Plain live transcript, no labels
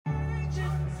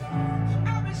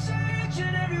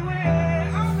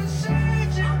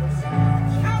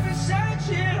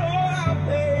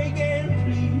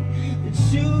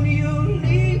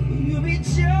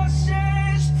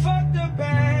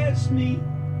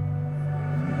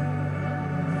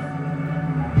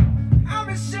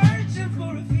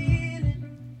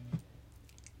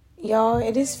y'all,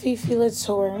 it is Fifi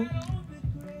Latour.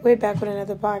 We're back with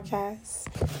another podcast.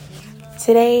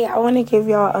 Today, I want to give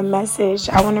y'all a message.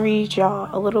 I want to read y'all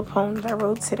a little poem that I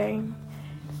wrote today.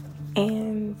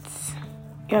 And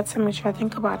y'all tell me what y'all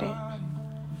think about it.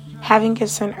 Having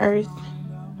gifts on earth,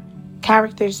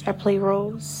 characters that play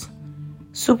roles,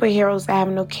 superheroes that have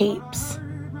no capes.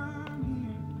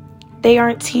 They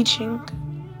aren't teaching,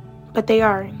 but they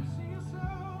are.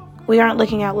 We aren't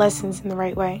looking at lessons in the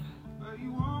right way.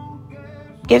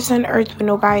 Gifts on earth with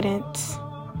no guidance,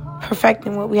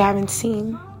 perfecting what we haven't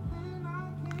seen.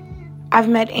 I've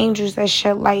met angels that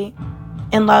shed light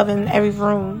and love in every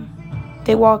room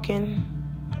they walk in.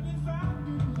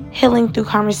 Healing through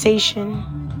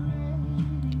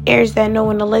conversation, ears that know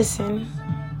when to listen,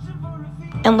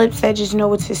 and lips that just know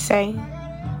what to say.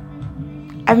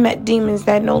 I've met demons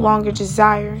that no longer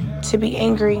desire to be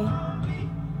angry,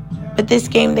 but this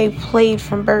game they played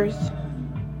from birth.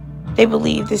 They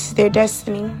believe this is their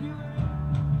destiny.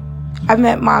 I've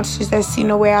met monsters that see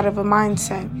no way out of a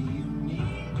mindset,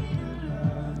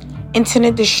 intent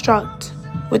to destruct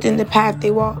within the path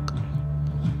they walk.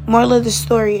 Moral of the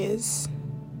story is,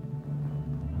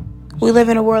 we live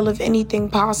in a world of anything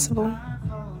possible.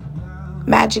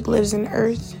 Magic lives in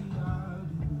earth.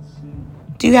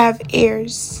 Do you have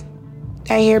ears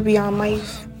that hear beyond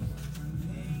life?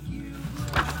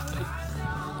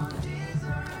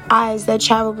 Eyes that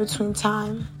travel between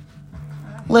time.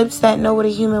 Lips that know what a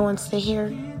human wants to hear.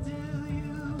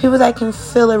 People that can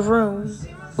fill a room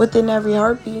within every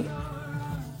heartbeat.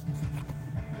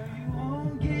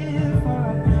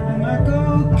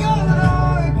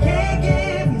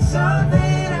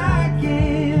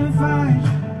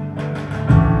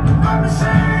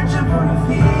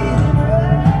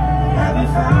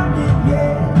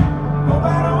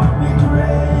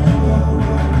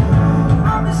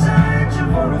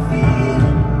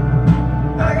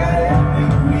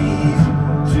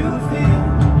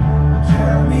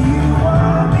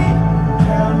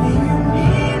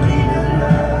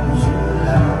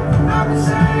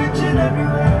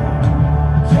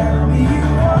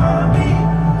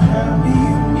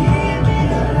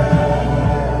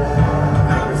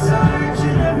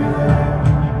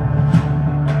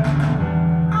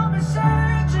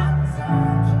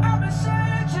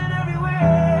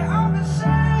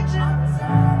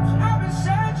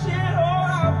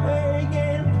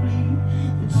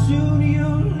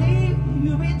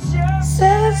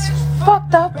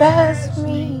 Fucked up as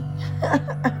me.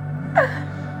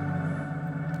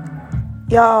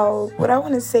 Y'all, what I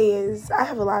want to say is, I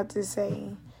have a lot to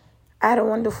say. I had a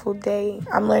wonderful day.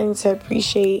 I'm learning to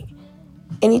appreciate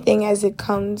anything as it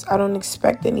comes. I don't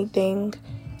expect anything.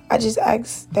 I just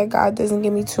ask that God doesn't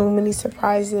give me too many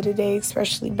surprises of the day,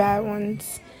 especially bad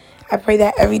ones. I pray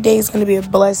that every day is going to be a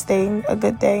blessed day, a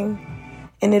good day.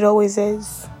 And it always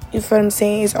is. You feel what I'm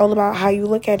saying? It's all about how you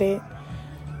look at it.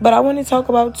 But I want to talk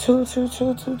about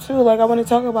 22222. Like, I want to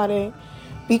talk about it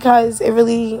because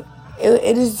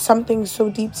it is something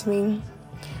so deep to me.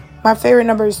 My favorite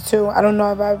number is 2. I don't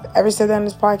know if I've ever said that on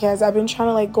this podcast. I've been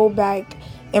trying to go back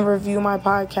and review my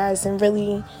podcast and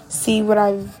really see what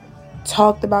I've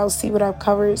talked about, see what I've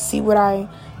covered, see what I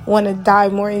want to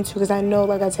dive more into, because I know,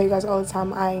 like I tell you guys all the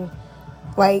time, I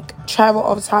travel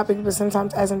off topic, but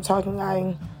sometimes as I'm talking,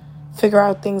 I figure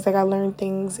out things, I learn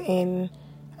things, and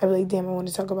I want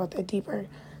to talk about that deeper.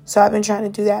 So I've been trying to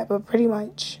do that, but pretty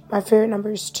much my favorite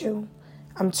number is 2.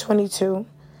 I'm 22.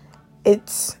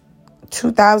 It's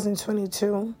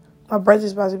 2022. My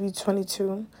brother's about to be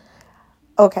 22.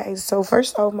 Okay, so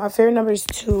first off, my favorite number is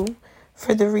 2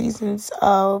 for the reasons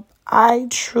of, I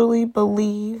truly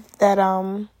believe that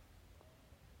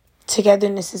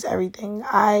togetherness is everything.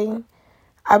 I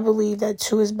believe that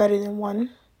 2 is better than 1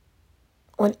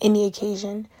 on any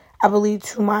occasion. I believe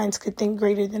 2 minds could think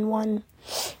greater than 1.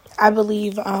 I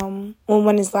believe when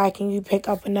 1 is lacking, you pick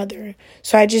up another.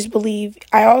 So I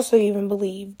also even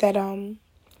believe that a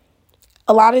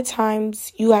lot of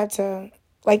times you have to,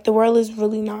 the world is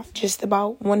really not just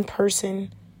about one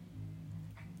person.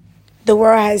 The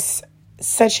world has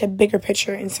such a bigger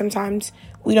picture, and sometimes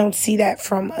we don't see that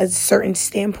from a certain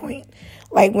standpoint.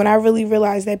 When I really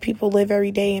realize that people live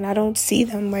every day and I don't see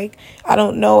them, I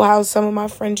don't know how some of my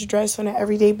friends dress on an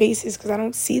everyday basis because I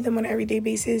don't see them on an everyday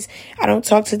basis. I don't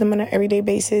talk to them on an everyday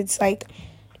basis. And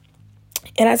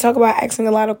I talk about asking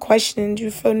a lot of questions,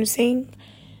 you feel what I'm saying?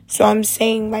 So I'm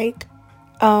saying,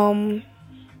 damn,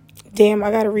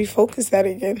 I got to refocus that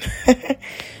again.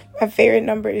 My favorite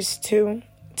number is 2,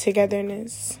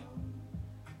 togetherness.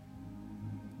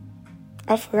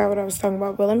 I forgot what I was talking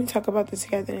about, but let me talk about the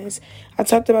togetherness. I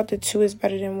talked about the two is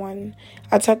better than one.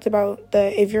 I talked about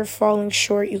the if you're falling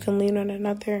short, you can lean on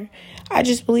another. I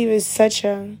just believe it's such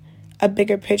a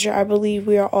bigger picture. I believe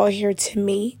we are all here to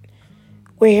meet.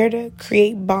 We're here to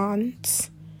create bonds.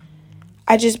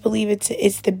 I just believe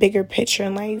it's the bigger picture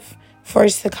in life for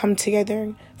us to come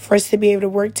together, for us to be able to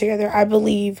work together. I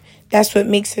believe that's what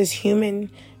makes us human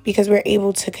because we're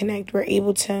able to connect. We're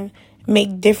able to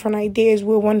make different ideas.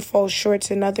 Where one falls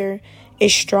short, another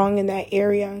is strong in that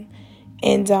area.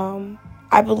 And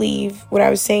I believe what I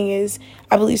was saying is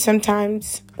I believe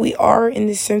sometimes we are in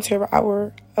the center of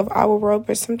our world,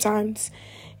 but sometimes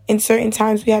in certain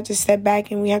times we have to step back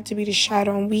and we have to be the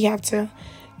shadow, and we have to,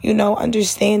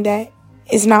 understand that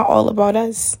it's not all about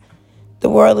us. The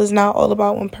world is not all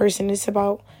about one person. It's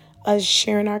about us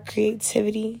sharing our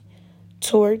creativity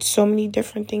towards so many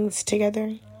different things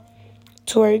together,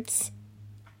 towards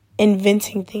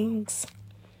inventing things,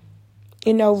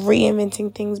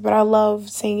 reinventing things. But I love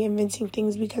saying inventing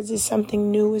things because it's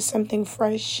something new, it's something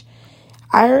fresh.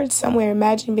 I heard somewhere,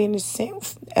 imagine being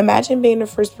the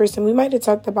first person. We might have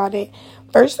talked about it.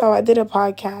 First off, I did a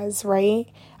podcast, right?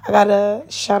 I gotta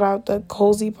shout out the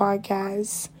Cozy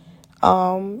Podcast.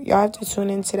 Y'all have to tune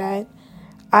into that.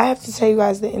 I have to tell you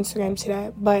guys the Instagram to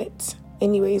that. But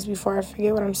anyways, before I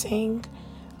forget what I'm saying,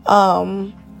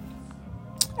 I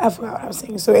forgot what I was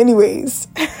saying. So anyways,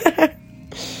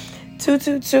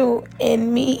 222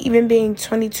 and me even being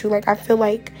 22, like I feel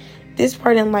like this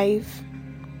part in life,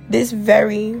 this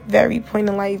very, very point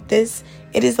in life,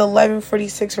 it is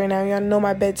 11:46 right now. Y'all know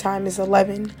my bedtime is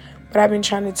 11, but I've been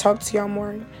trying to talk to y'all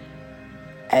more.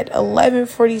 At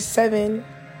 11:47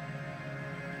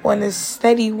 on a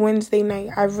steady Wednesday night,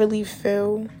 I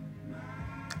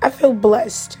feel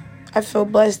blessed. I feel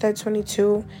blessed at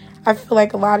 22. I feel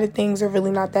like a lot of things are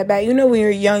really not that bad. When you're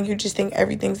young, you just think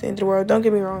everything's the end of the world. Don't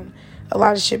get me wrong. A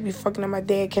lot of shit be fucking up my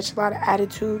day. I catch a lot of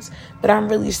attitudes. But I'm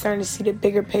really starting to see the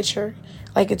bigger picture.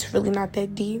 Like, it's really not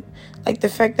that deep. Like, the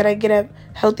fact that I get up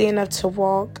healthy enough to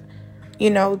walk,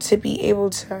 to be able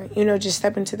to, just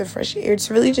step into the fresh air.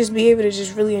 To really just be able to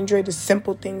just really enjoy the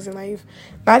simple things in life.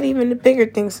 Not even the bigger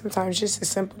things sometimes, just the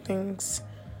simple things.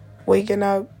 Waking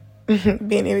up,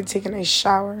 being able to take a nice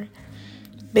shower,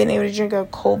 being able to drink a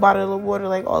cold bottle of water,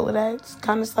 like all of that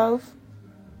kind of stuff.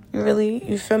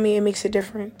 You feel me? It makes a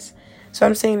difference. So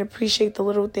I'm saying appreciate the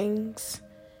little things.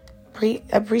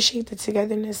 Appreciate the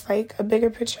togetherness, like a bigger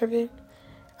picture of it.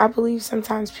 I believe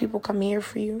sometimes people come here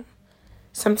for you.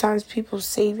 Sometimes people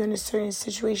save you in a certain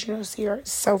situation or see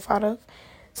yourself out of.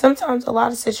 Sometimes a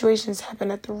lot of situations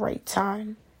happen at the right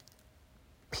time.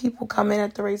 People come in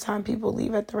at the right time. People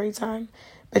leave at the right time.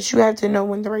 But you have to know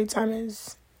when the right time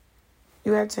is.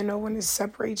 You have to know when to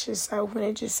separate yourself, when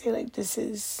to just say, like, this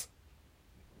is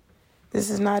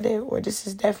not it, or this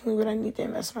is definitely what I need to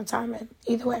invest my time in.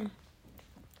 Either way.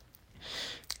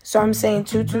 So I'm saying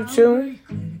 222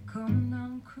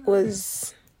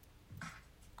 was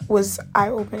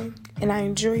eye-opening, and I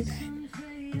enjoyed that.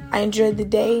 I enjoyed the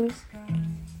day.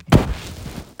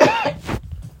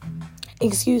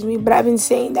 Excuse me, but I've been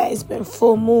saying that it's been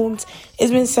full moons.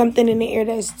 It's been something in the air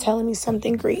that's telling me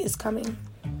something great is coming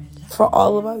for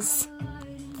all of us.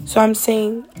 So I'm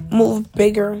saying move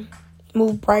bigger,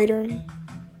 move brighter.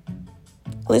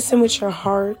 Listen with your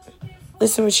heart.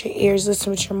 Listen with your ears. Listen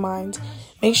with your mind.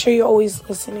 Make sure you're always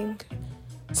listening.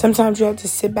 Sometimes you have to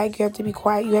sit back. You have to be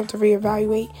quiet. You have to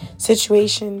reevaluate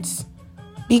situations.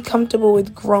 Be comfortable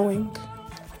with growing.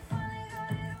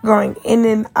 Growing in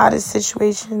and out of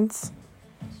situations.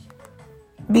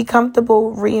 Be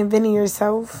comfortable reinventing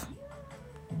yourself.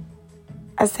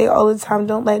 I say all the time,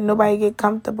 don't let nobody get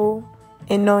comfortable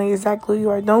in knowing exactly who you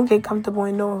are. Don't get comfortable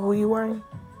in knowing who you are.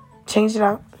 Change it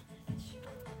up.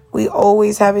 We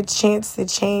always have a chance to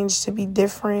change, to be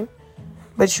different.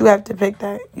 But you have to pick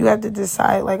that. You have to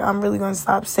decide, like, I'm really going to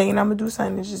stop saying I'm going to do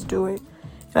something and just do it.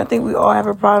 And I think we all have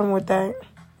a problem with that.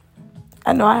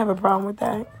 I know I have a problem with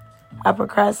that. I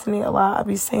procrastinate a lot. I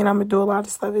be saying I'm going to do a lot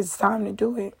of stuff. It's time to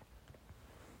do it.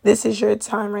 This is your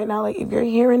time right now. Like, if you're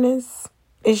hearing this,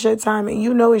 it's your time. And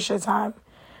you know it's your time.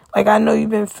 Like, I know you've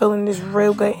been feeling this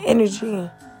real good energy.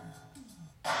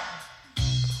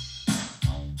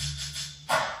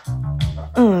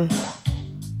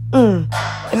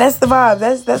 And that's the vibe.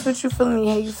 That's what you're feeling in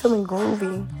your head. You're feeling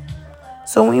groovy.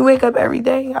 So when you wake up every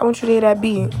day, I want you to hear that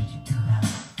beat.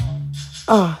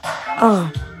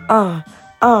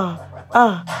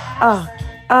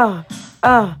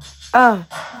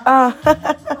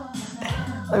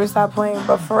 Let me stop playing.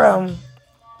 But for real,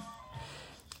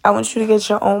 I want you to get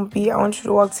your own beat. I want you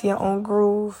to walk to your own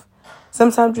groove.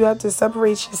 Sometimes you have to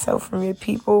separate yourself from your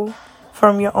people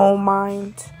from your own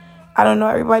mind. I don't know,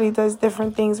 everybody does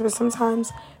different things, but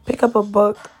sometimes pick up a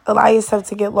book, allow yourself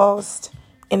to get lost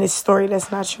in a story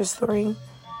that's not your story.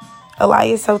 Allow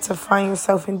yourself to find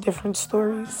yourself in different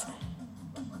stories.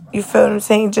 You feel what I'm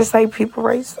saying? Just like people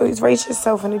write stories, write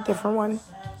yourself in a different one.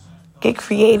 Get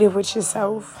creative with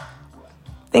yourself.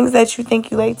 Things that you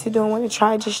think you like to do and want to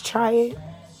try, just try it.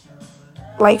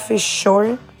 Life is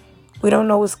short. We don't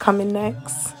know what's coming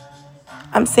next.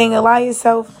 I'm saying allow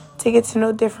yourself to get to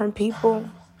know different people.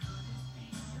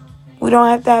 We don't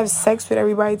have to have sex with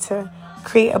everybody to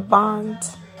create a bond.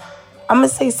 I'm going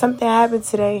to say something happened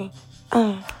today.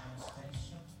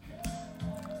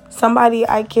 Somebody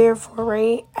I care for,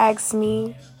 right, asked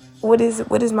me, what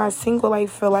is my single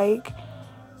life feel like?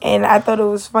 And I thought it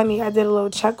was funny. I did a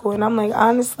little chuckle. And I'm like,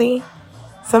 honestly,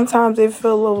 sometimes it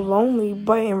feel a little lonely.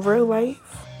 But in real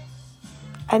life,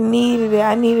 I needed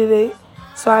it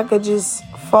so I could just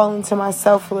fall into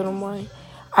myself a little more.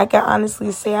 I can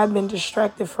honestly say I've been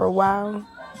distracted for a while.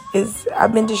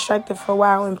 I've been distracted for a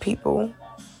while in people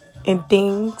and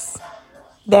things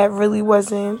that really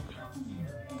wasn't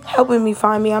helping me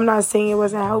find me. I'm not saying it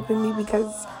wasn't helping me,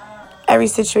 because every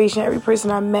situation, every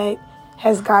person I met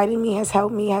has guided me, has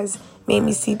helped me, has made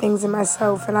me see things in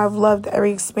myself. And I've loved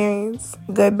every experience,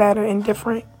 good, bad, or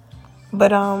indifferent.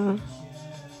 But,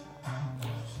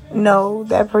 no,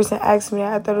 that person asked me,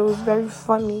 I thought it was very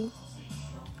funny.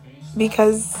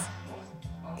 Because,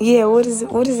 yeah, what is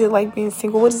it like being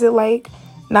single? What is it like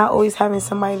not always having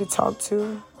somebody to talk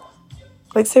to?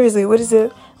 Like, seriously, what is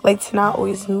it like to not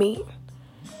always meet?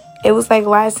 It was like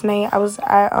last night, I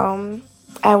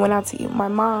went out to eat with my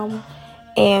mom,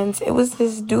 and it was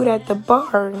this dude at the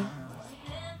bar.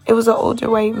 It was an older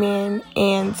white man,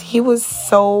 and he was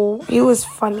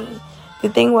funny. The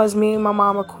thing was, me and my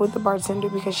mom are cool with the bartender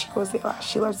because she goes there a lot.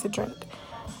 She loves to drink.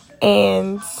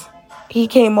 And he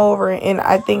came over, and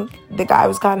I think the guy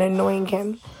was kind of annoying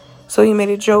him. So he made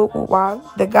a joke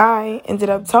while the guy ended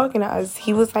up talking to us.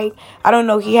 He was like, I don't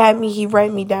know, he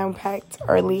read me down packed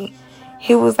early.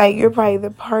 He was like, you're probably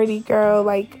the party girl,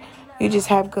 like, you just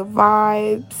have good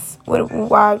vibes.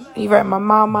 He read my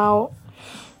mom out,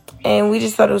 and we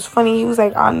just thought it was funny. He was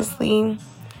like, honestly,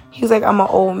 I'm an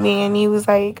old man. He was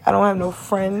like, I don't have no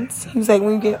friends. He was like,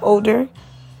 when you get older,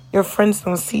 your friends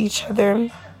don't see each other.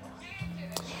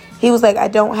 He was like, I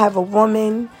don't have a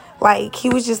woman. Like, he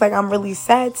was just like, I'm really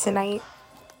sad tonight.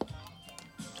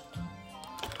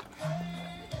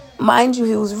 Mind you,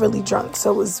 he was really drunk,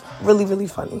 so it was really, really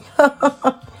funny.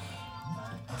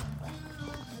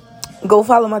 Go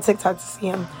follow my TikTok to see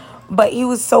him. But he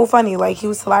was so funny. Like, he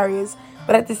was hilarious.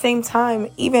 But at the same time,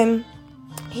 even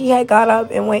he had got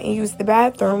up and went and used the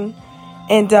bathroom.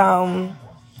 And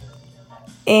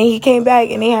he came back,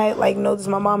 and they had, like, noticed,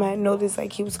 my mom had noticed,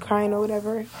 like, he was crying or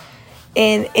whatever.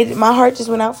 And my heart just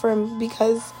went out for him,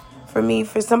 because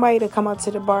for somebody to come out to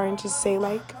the bar and just say,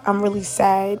 like, I'm really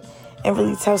sad, and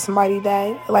really tell somebody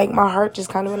that, like, my heart just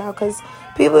kind of went out, because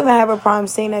people even have a problem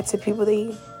saying that to people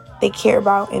they care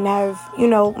about and have, you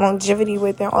know, longevity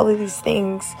with, and all of these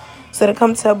things. So to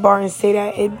come to a bar and say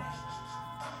that,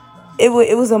 it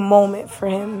was a moment for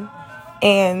him.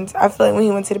 And I feel like when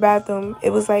he went to the bathroom, it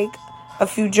was like a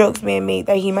few jokes being made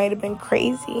that he might have been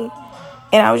crazy.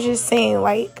 And I was just saying,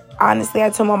 like, honestly, I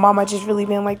told my mom I just really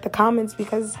didn't like the comments,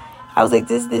 because I was like,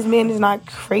 this man is not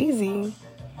crazy.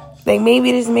 Like,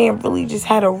 maybe this man really just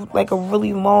had a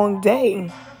really long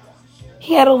day.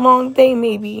 He had a long day,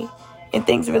 maybe. And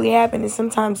things really happen. And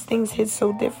sometimes things hit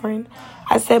so different.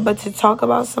 I said, but to talk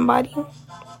about somebody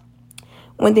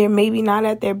when they're maybe not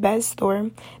at their best, or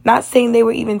not saying they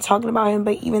were even talking about him,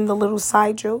 but even the little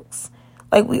side jokes.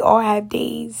 Like, we all have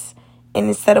days. And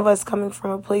instead of us coming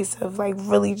from a place of, like,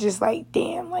 really just, like,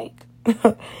 damn, like, he's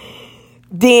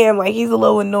a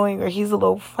little annoying or he's a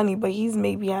little funny, but he's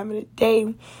maybe having a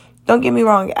day. Don't get me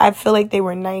wrong. I feel like they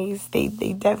were nice. They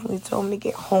definitely told him to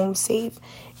get home safe.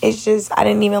 It's just, I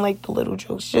didn't even like the little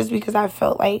jokes, just because I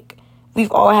felt like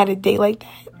we've all had a day like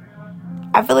that.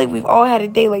 I feel like we've all had a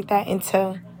day like that, and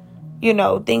to, you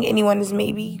know, think anyone is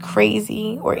maybe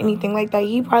crazy or anything like that.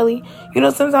 He probably, you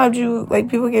know, sometimes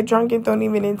people get drunk and don't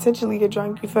even intentionally get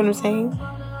drunk. You feel what I'm saying?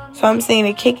 So I'm saying,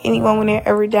 to kick anyone when they're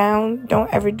ever down,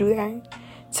 don't ever do that.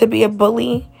 To be a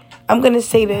bully, I'm going to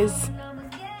say this.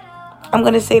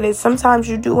 Sometimes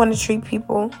you do want to treat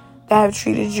people that have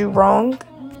treated you wrong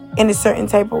in a certain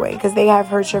type of way, because they have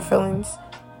hurt your feelings.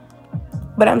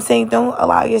 But I'm saying, don't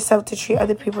allow yourself to treat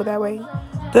other people that way.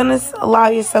 Don't allow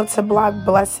yourself to block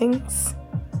blessings.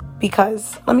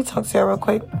 Because, let me talk to you real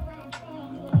quick.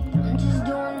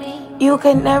 You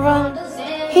could never.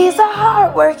 He's a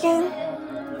hardworking.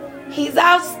 He's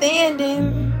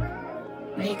outstanding.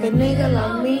 Make a nigga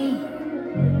love me.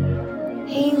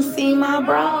 He ain't see my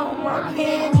bra, my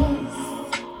panties.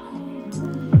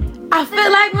 I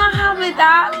feel like Muhammad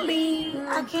Ali.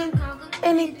 I can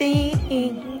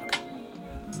anything.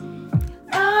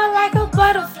 Oh, like a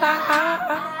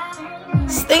butterfly.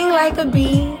 Sting like a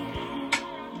bee.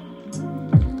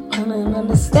 I don't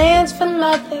understand for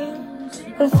nothing,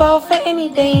 but fall for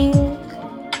anything.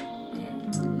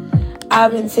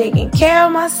 I've been taking care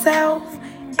of myself.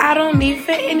 I don't need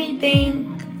for anything.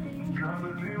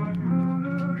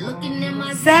 Looking at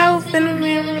myself in the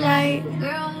mirror like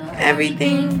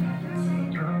everything.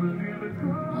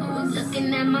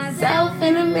 Looking at myself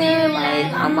in the mirror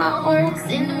like I'm my own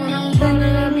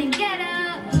enemy.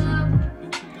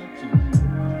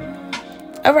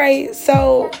 Alright,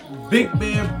 so Big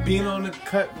Man being on the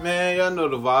cut, man. Y'all know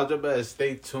the vibes. Y'all better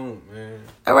stay tuned, man.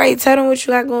 Alright, tell them what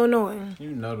you got going on.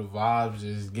 You know the vibes.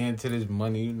 Just getting to this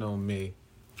money. You know me.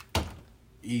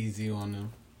 Easy on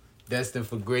them. Destined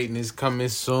for greatness coming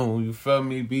soon. You feel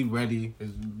me? Be ready.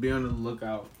 Just be on the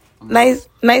lookout. Nice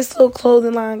little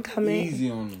clothing line coming. Easy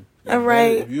on them.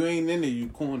 Alright. If you ain't in it, you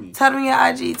corny. Tell them your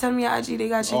IG. Tell them your IG. They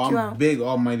gotta check you out. I'm big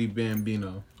Almighty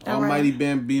Bambino. Almighty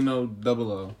Bambino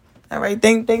 00. Alright,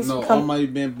 thanks for coming. Almighty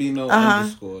Bambino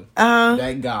 _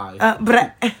 that guy.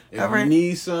 If you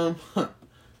need some,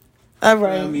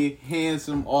 alright. me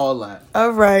handsome, all that.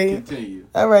 Alright. Continue.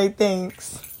 Alright,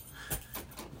 thanks.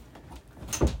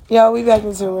 Yo, we back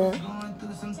into it.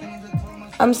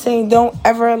 I'm saying don't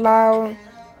ever allow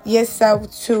yourself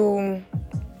to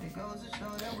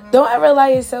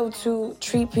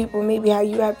treat people maybe how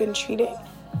you have been treated.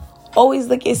 Always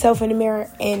look yourself in the mirror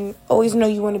and always know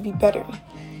you want to be better.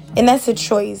 And that's a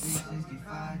choice.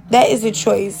 That is a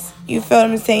choice. You feel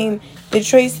what I'm saying? The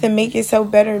choice to make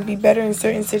yourself better and be better in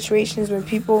certain situations when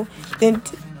people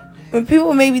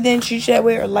maybe didn't treat you that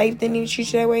way, or life didn't even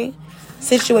treat you that way,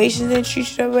 situations didn't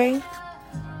treat you that way.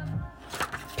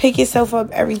 Pick yourself up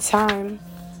every time.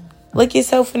 Look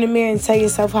yourself in the mirror and tell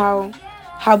yourself how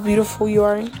beautiful you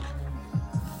are,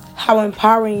 how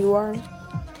empowering you are.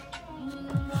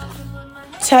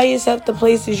 Tell yourself the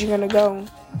places you're gonna go.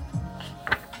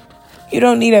 You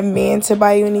don't need a man to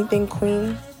buy you anything,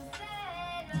 queen.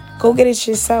 Go get it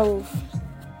yourself.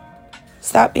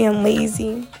 Stop being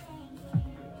lazy.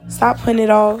 Stop putting it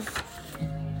off.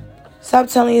 Stop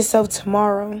telling yourself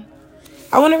tomorrow.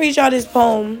 I want to read y'all this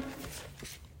poem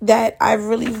that I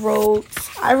really wrote.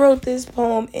 I wrote this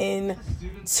poem in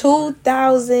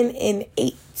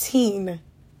 2018.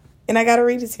 And I got to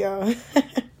read it to y'all.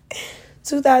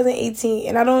 2018.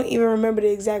 And I don't even remember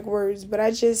the exact words, but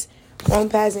I just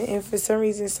won't pass it. And for some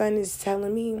reason, Sun is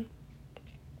telling me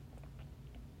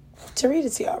to read it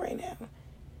to y'all right now.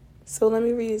 So let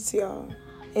me read it to y'all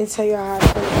and tell y'all how I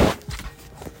feel.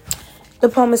 The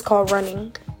poem is called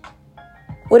Running.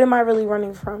 What am I really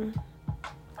running from?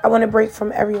 I want to break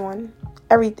from everyone,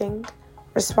 everything,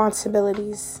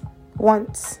 responsibilities,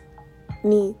 wants,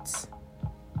 needs.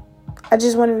 I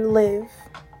just want to live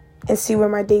and see where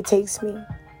my day takes me.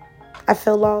 I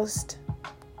feel lost.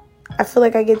 I feel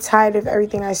like I get tired of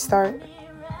everything I start.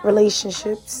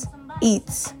 Relationships,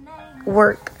 eats,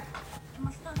 work.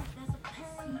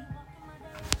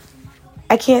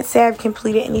 I can't say I've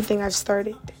completed anything I've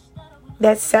started.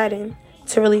 That's saddened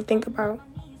to really think about.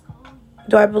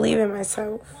 Do I believe in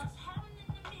myself?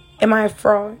 Am I a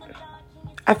fraud?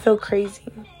 I feel crazy.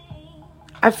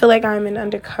 I feel like I'm an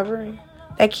undercover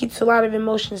that keeps a lot of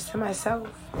emotions to myself.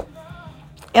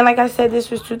 And like I said,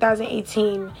 this was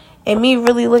 2018. And me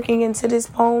really looking into this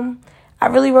poem, I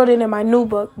really wrote it in my new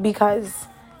book because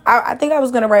I think I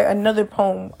was going to write another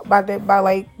poem by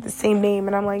the same name.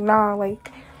 And I'm like, nah,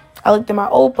 like I looked at my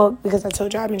old book because I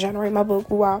told you I've been trying to write my book.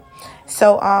 Wow.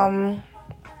 So I'm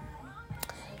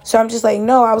just like,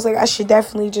 no, I was like, I should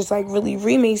definitely just like really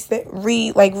remix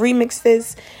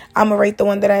this. I'm going to write the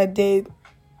one that I did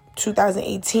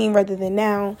 2018 rather than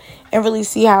now, and really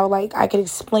see how like I could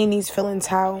explain these feelings,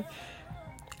 how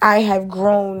I have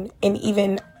grown and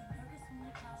even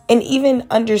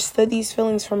understood these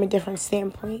feelings from a different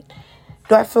standpoint.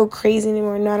 Do I feel crazy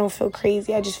anymore? No, I don't feel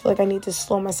crazy. I just feel like I need to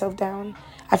slow myself down.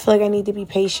 I feel like I need to be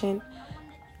patient.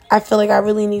 I feel like I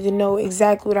really need to know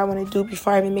exactly what I want to do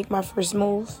before I even make my first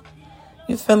move.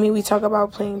 You feel me? We talk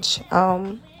about playing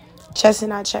chess and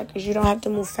not checkers. You don't have to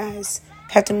move fast.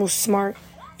 You have to move smart.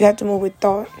 You have to move with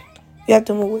thought. You have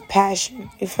to move with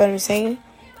passion. You feel what I'm saying?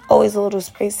 Always a little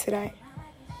space to that.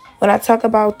 When I talk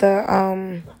about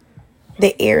the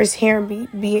air is here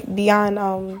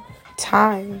beyond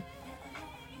time,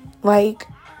 like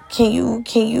can you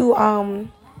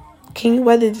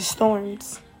weather the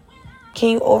storms? Can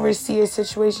you oversee your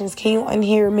situations? Can you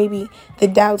unhear maybe the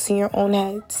doubts in your own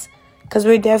heads? Because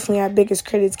we're definitely our biggest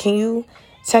critics. Can you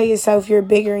tell yourself you're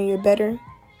bigger and you're better?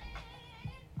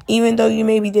 Even though you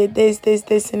maybe did this,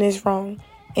 and this wrong.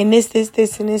 And this, and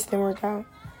this didn't work out.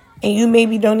 And you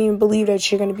maybe don't even believe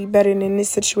that you're going to be better than this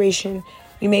situation.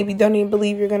 You maybe don't even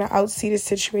believe you're going to outsee the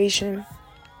situation.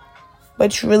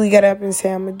 But you really got up and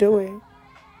say, I'm going to do it.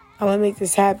 I'm going to make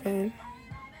this happen.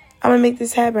 I'm going to make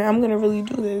this happen. I'm going to really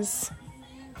do this.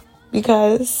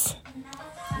 Because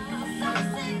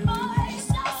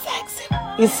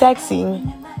you're sexy.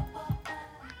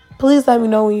 Please let me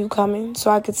know when you're coming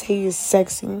so I could tell you you're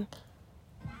sexy.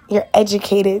 You're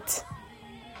educated.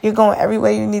 You're going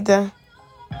everywhere you need to.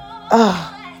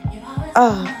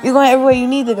 You're going everywhere you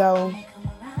need to go.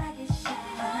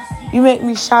 You make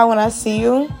me shy when I see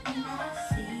you.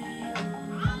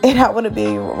 And I want to be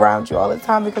around you all the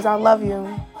time because I love you.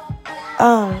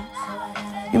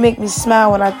 You make me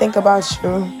smile when I think about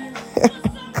you.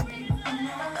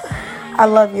 I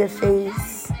love your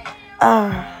face.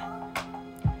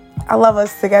 I love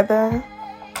us together.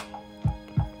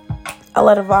 I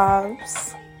love the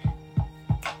vibes.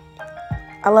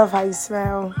 I love how you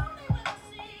smell.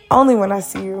 Only when I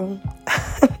see you.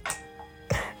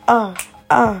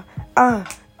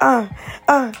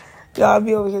 Y'all, I'll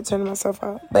be over here turning myself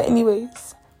out. But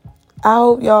anyways, I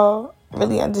hope y'all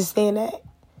really understand that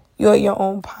you're your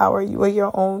own power. You are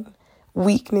your own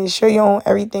weakness. You're your own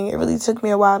everything. It really took me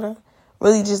a while to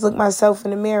really just look myself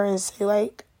in the mirror and say,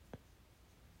 like,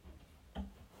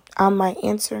 I'm my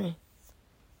answer.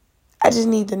 I just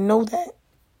need to know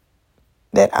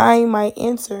that I'm my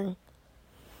answer.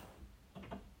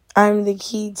 I'm the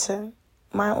key to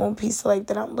my own peace of life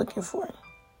that I'm looking for.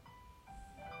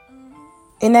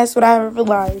 And that's what I haven't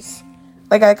realized.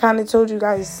 Like I kind of told you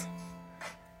guys,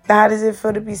 how does it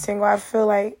feel to be single? I feel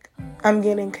like I'm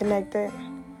getting connected.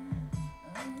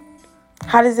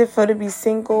 How does it feel to be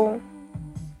single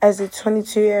as a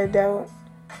 22-year adult?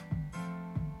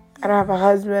 I don't have a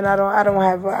husband. I don't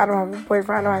have a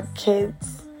boyfriend. I don't have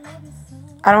kids.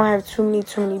 I don't have too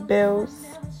many bills.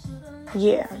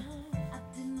 Yeah.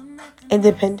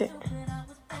 Independent.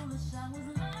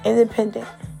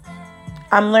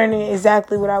 I'm learning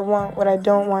exactly what I want, what I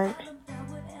don't want,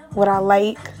 what I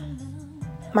like,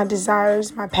 my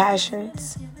desires, my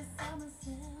passions,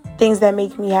 things that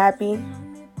make me happy,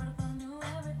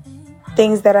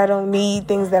 things that I don't need,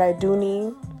 things that I do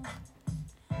need.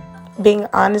 Being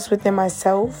honest within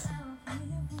myself,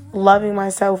 loving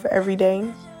myself every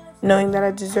day, knowing that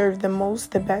I deserve the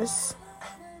most, the best.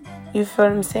 You feel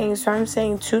what I'm saying? So I'm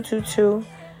saying 222.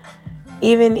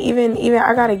 Even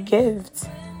I got a gift.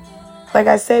 Like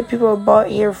I said, people are bought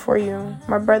here for you.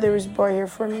 My brother was bought here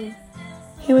for me.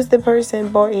 He was the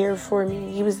person bought here for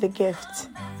me. He was the gift.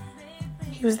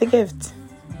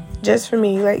 Just for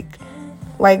me.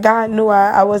 Like God knew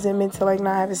I wasn't meant to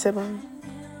not have a sibling.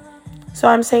 So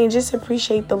I'm saying just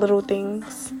appreciate the little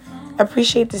things.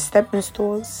 Appreciate the stepping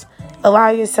stools. Allow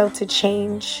yourself to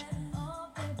change.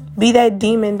 Be that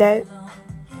demon that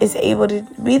is able to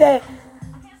be that.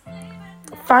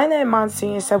 Find that monster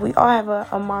in yourself. We all have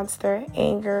a monster,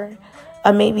 anger,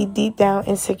 a maybe deep down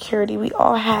insecurity. We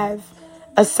all have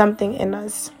a something in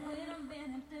us.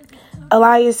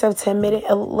 Allow yourself to admit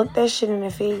it. Look that shit in the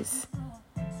face.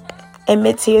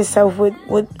 Admit to yourself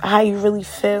with how you really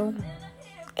feel.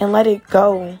 And let it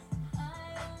go.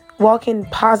 Walk in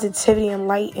positivity and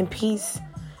light and peace.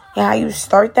 And how you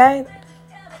start that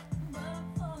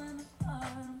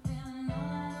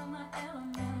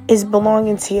is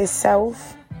belonging to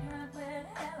yourself.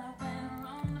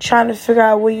 Trying to figure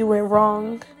out where you went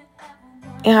wrong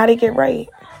and how to get right.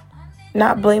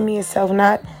 Not blaming yourself,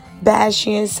 not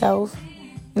bashing yourself,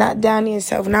 not downing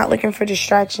yourself, not looking for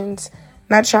distractions,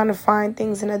 not trying to find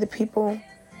things in other people,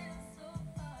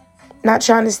 not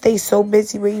trying to stay so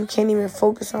busy where you can't even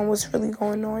focus on what's really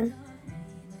going on.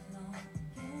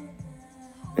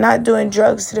 Not doing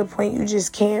drugs to the point you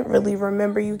just can't really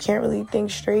remember, you can't really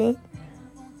think straight.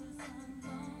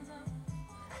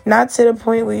 Not to the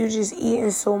point where you just eating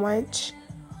so much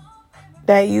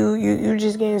that you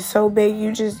just getting so big,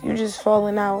 you just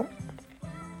falling out.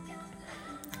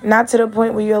 Not to the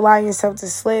point where you allow yourself to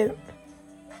slip.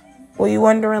 Where you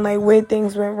wondering where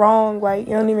things went wrong, you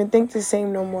don't even think the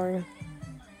same no more.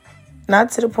 Not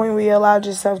to the point where you allowed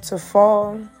yourself to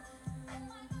fall.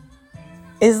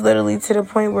 It's literally to the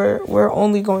point where we're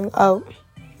only going up.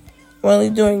 We're only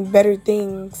doing better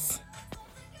things.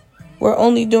 We're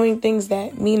only doing things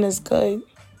that mean us good.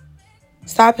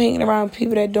 Stop hanging around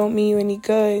people that don't mean you any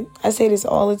good. I say this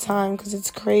all the time because it's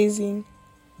crazy.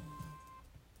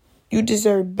 You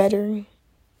deserve better.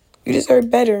 You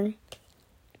deserve better.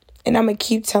 And I'm going to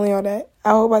keep telling y'all that.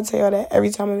 I hope I tell y'all that every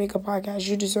time I make a podcast.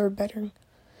 You deserve better.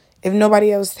 If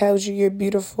nobody else tells you you're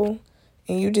beautiful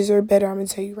and you deserve better, I'm going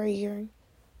to tell you right here.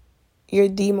 You're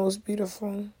the most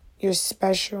beautiful. You're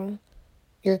special.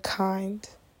 You're kind.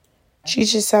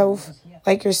 Treat yourself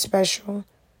like you're special.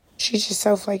 Treat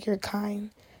yourself like you're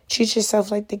kind. Treat yourself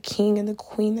like the king and the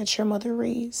queen that your mother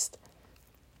raised.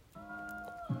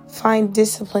 Find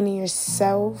discipline in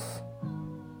yourself.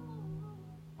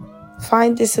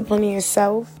 Find discipline in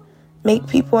yourself. Make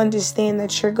people understand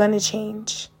that you're going to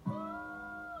change.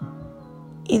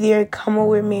 Either you're coming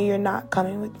with me or you're not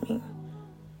coming with me.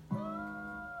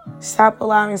 Stop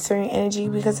allowing certain energy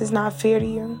because it's not fair to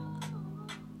you.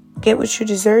 Get what you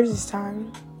deserve this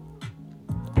time.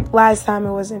 Last time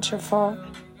it wasn't your fault.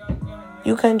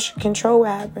 You couldn't control what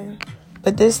happened.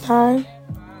 But this time,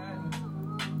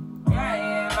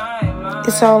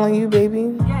 it's all on you,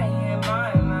 baby.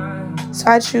 So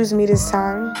I choose me this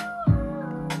time.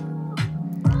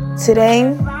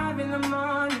 Today,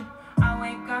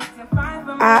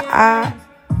 I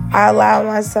allowed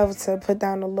myself to put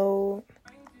down the load.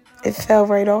 It fell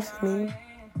right off of me.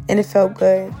 And it felt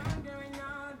good.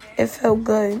 It felt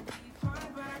good.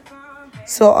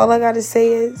 So all I gotta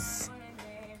say is,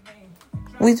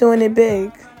 we doing it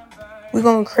big. We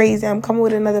going crazy. I'm coming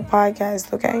with another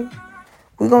podcast, okay?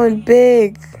 We going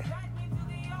big.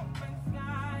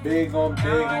 Big on big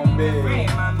on big.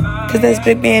 Cause that's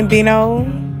Big Bambino.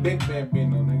 Big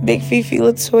Bambino, nigga. Big Fifi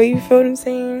Latoya, you feel what I'm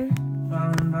saying?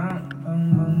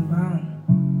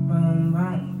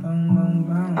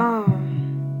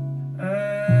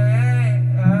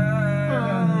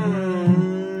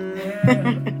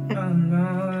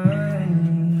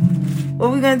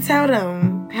 What we gonna tell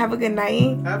them? Have a good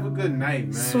night. Have a good night,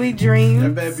 man. Sweet dreams. I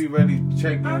better be ready to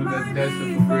check in with that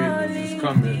Destined for Greatness is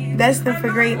coming. Destined for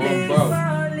Greatness. Bro.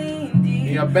 And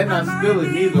y'all better not steal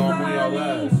it neither on one of y'all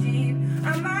lives.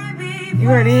 You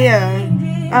heard it here.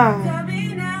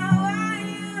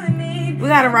 We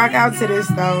gotta rock out to this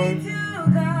though.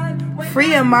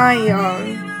 Free your mind, y'all.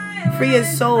 Free your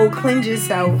soul. Cleanse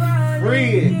yourself. Free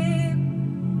it.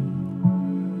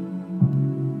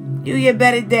 You your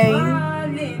better day.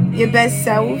 Your best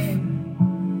self.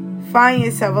 Find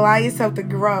yourself. Allow yourself to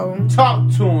grow. Talk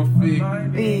to him, Fee.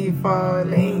 Be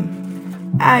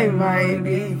falling. I might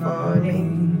be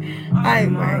falling. I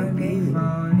might be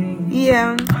falling.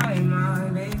 Yeah.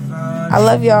 I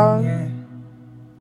love y'all.